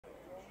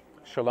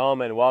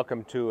Shalom and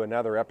welcome to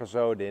another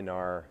episode in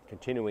our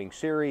continuing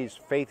series,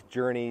 Faith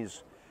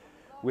Journeys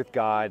with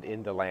God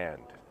in the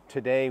Land.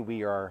 Today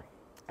we are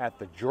at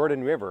the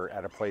Jordan River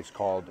at a place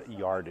called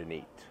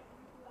Yardenit.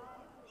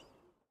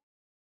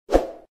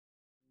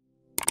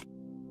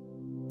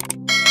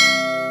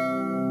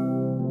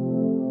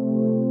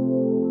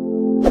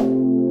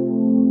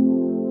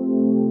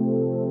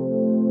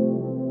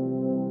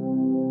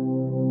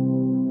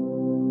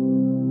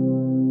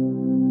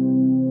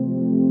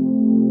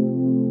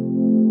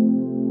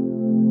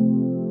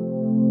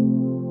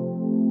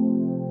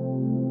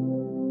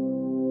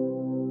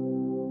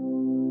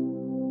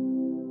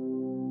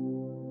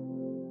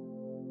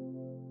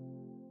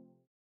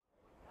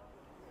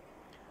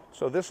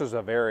 So this is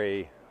a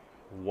very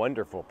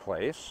wonderful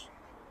place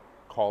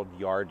called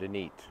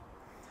Yardenit.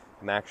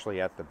 I'm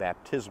actually at the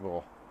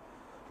baptismal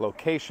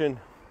location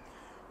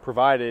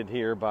provided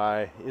here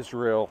by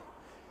Israel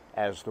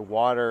as the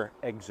water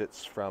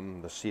exits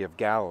from the Sea of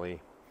Galilee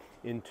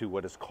into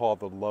what is called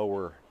the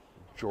Lower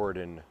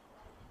Jordan.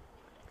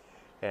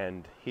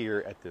 And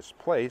here at this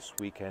place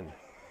we can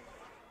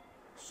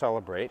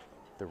celebrate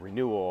the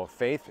renewal of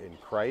faith in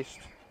Christ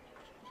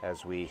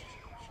as we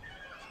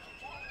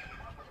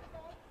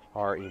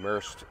are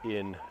immersed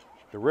in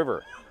the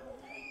river.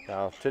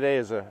 Now today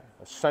is a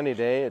sunny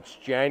day. It's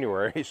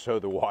January, so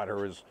the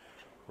water is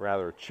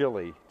rather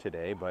chilly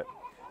today, but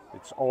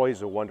it's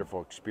always a wonderful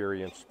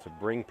experience to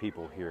bring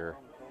people here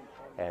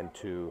and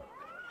to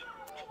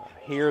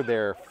hear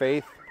their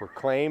faith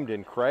proclaimed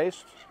in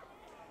Christ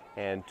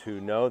and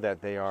to know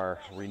that they are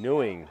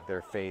renewing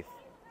their faith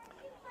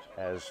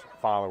as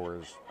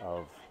followers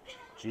of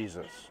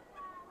Jesus.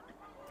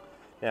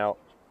 Now,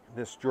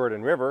 this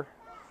Jordan River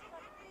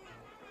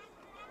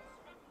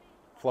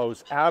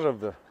flows out of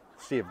the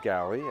Sea of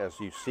Galilee, as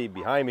you see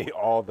behind me,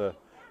 all the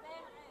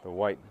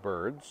white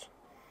birds.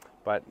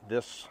 But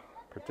this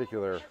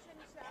particular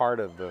part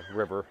of the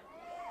river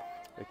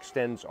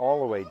extends all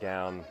the way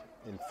down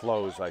in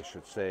flows, I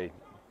should say,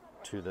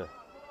 to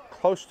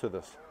close to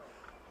the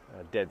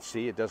Dead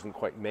Sea. It doesn't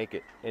quite make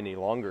it any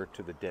longer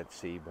to the Dead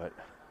Sea, but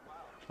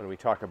when we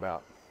talk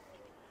about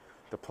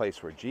the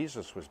place where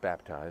Jesus was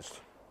baptized,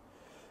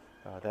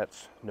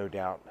 that's no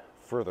doubt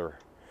further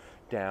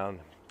down,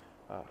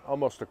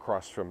 almost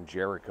across from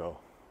Jericho.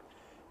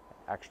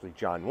 Actually,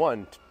 John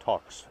 1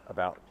 talks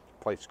about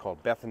a place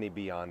called Bethany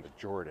beyond the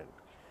Jordan.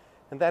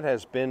 And that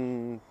has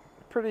been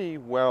pretty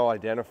well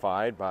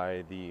identified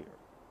by the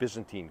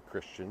Byzantine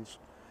Christians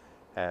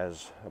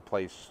as a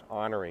place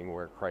honoring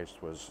where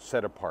Christ was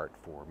set apart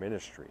for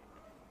ministry.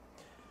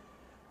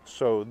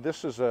 So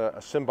this is a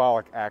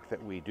symbolic act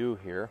that we do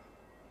here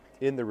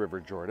in the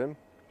River Jordan.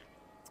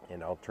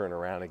 And I'll turn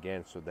around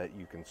again so that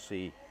you can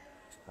see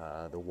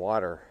the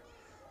water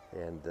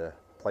and the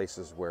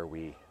places where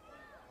we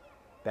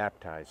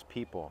baptize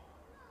people.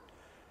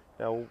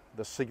 Now,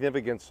 the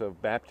significance of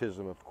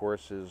baptism, of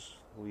course, is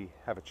we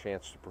have a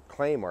chance to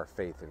proclaim our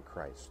faith in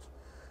Christ.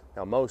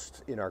 Now,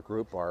 most in our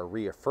group are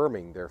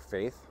reaffirming their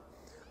faith,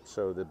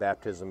 so the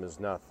baptism is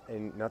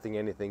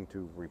anything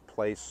to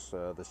replace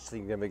the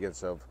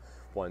significance of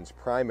one's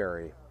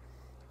primary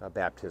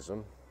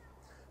baptism.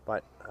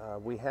 But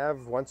we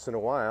have once in a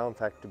while, in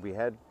fact, we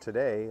had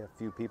today a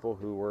few people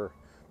who were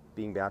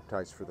being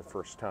baptized for the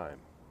first time.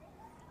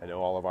 I know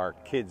all of our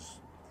kids,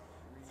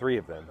 3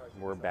 of them,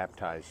 were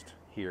baptized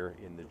here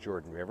in the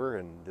Jordan River,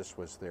 and this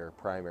was their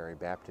primary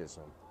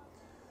baptism.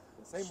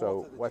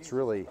 So what's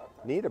really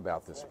neat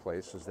about this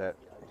place is that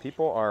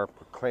people are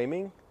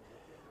proclaiming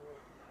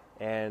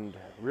and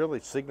really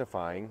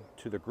signifying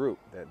to the group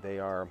that they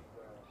are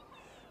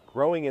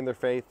growing in their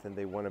faith and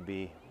they want to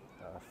be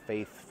a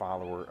faith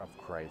follower of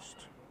Christ.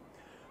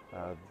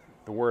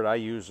 The word I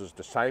use is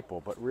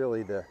disciple, but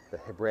really the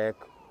Hebraic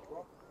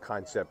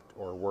concept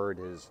or word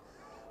is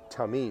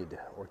talmid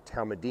or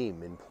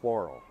talmidim in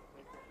plural.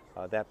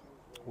 That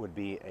would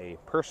be a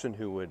person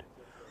who would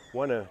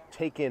want to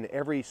take in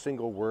every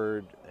single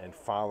word and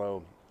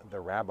follow the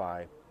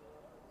rabbi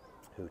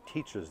who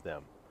teaches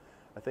them.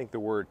 I think the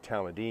word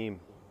talmidim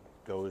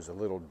goes a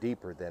little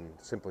deeper than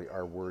simply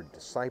our word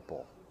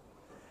disciple,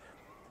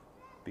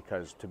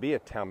 because to be a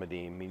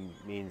talmidim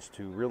means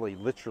to really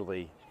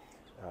literally,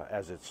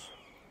 as it's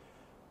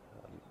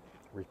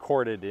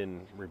recorded in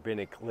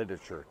rabbinic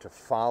literature, to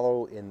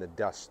follow in the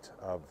dust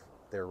of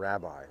their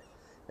rabbi.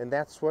 And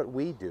that's what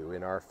we do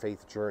in our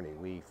faith journey.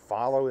 We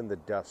follow in the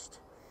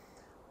dust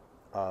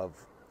of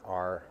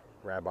our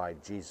Rabbi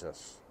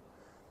Jesus,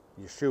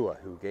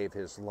 Yeshua, who gave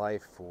his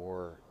life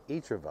for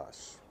each of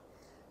us.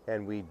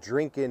 And we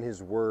drink in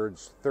his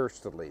words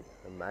thirstily.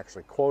 I'm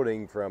actually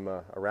quoting from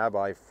a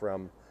rabbi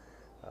from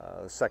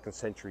the 2nd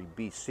century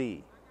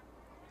BC.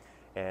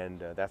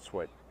 And that's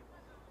what,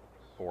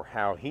 or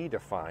how he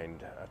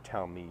defined a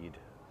talmid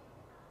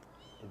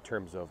in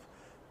terms of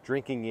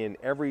drinking in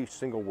every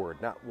single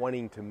word, not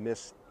wanting to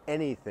miss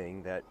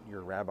anything that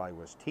your rabbi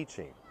was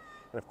teaching.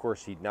 And of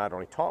course, he not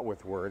only taught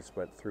with words,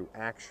 but through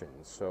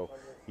actions. So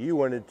you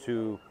wanted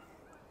to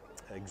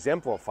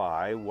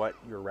exemplify what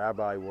your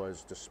rabbi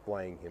was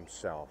displaying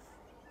himself.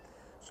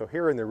 So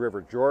here in the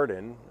River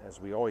Jordan, as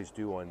we always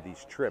do on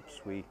these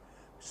trips, we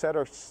set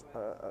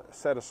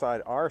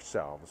aside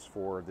ourselves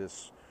for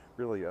this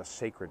really a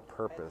sacred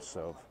purpose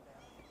of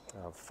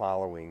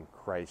following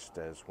Christ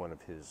as one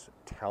of his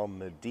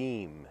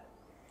talmidim,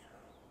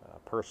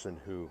 a person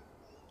who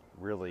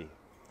really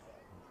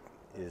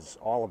is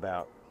all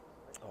about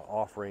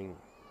offering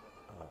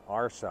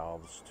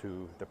ourselves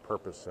to the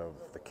purpose of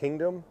the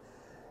kingdom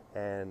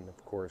and,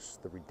 of course,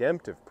 the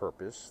redemptive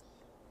purpose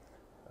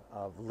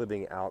of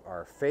living out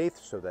our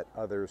faith so that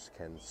others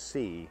can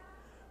see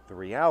the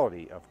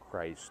reality of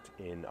Christ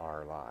in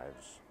our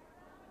lives.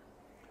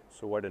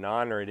 So what an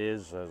honor it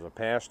is as a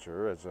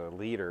pastor, as a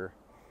leader,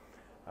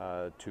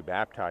 to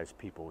baptize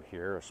people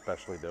here,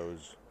 especially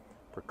those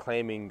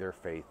proclaiming their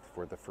faith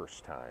for the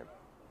first time.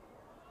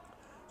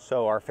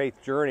 So our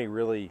faith journey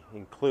really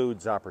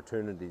includes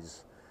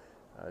opportunities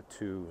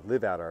to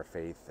live out our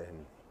faith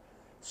and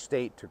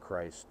state to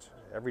Christ.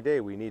 Every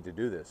day we need to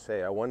do this.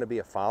 Say, I want to be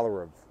a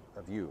follower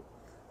of you.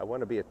 I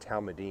want to be a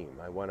talmidim.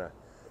 I want to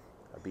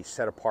be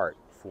set apart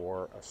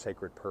for a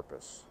sacred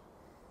purpose.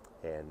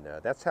 And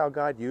that's how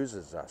God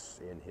uses us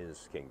in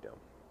his kingdom.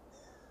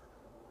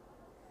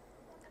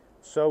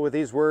 So with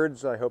these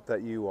words, I hope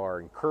that you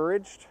are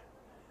encouraged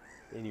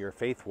in your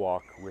faith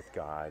walk with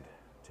God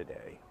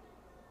today.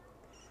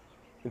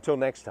 Until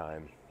next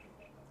time,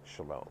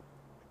 shalom.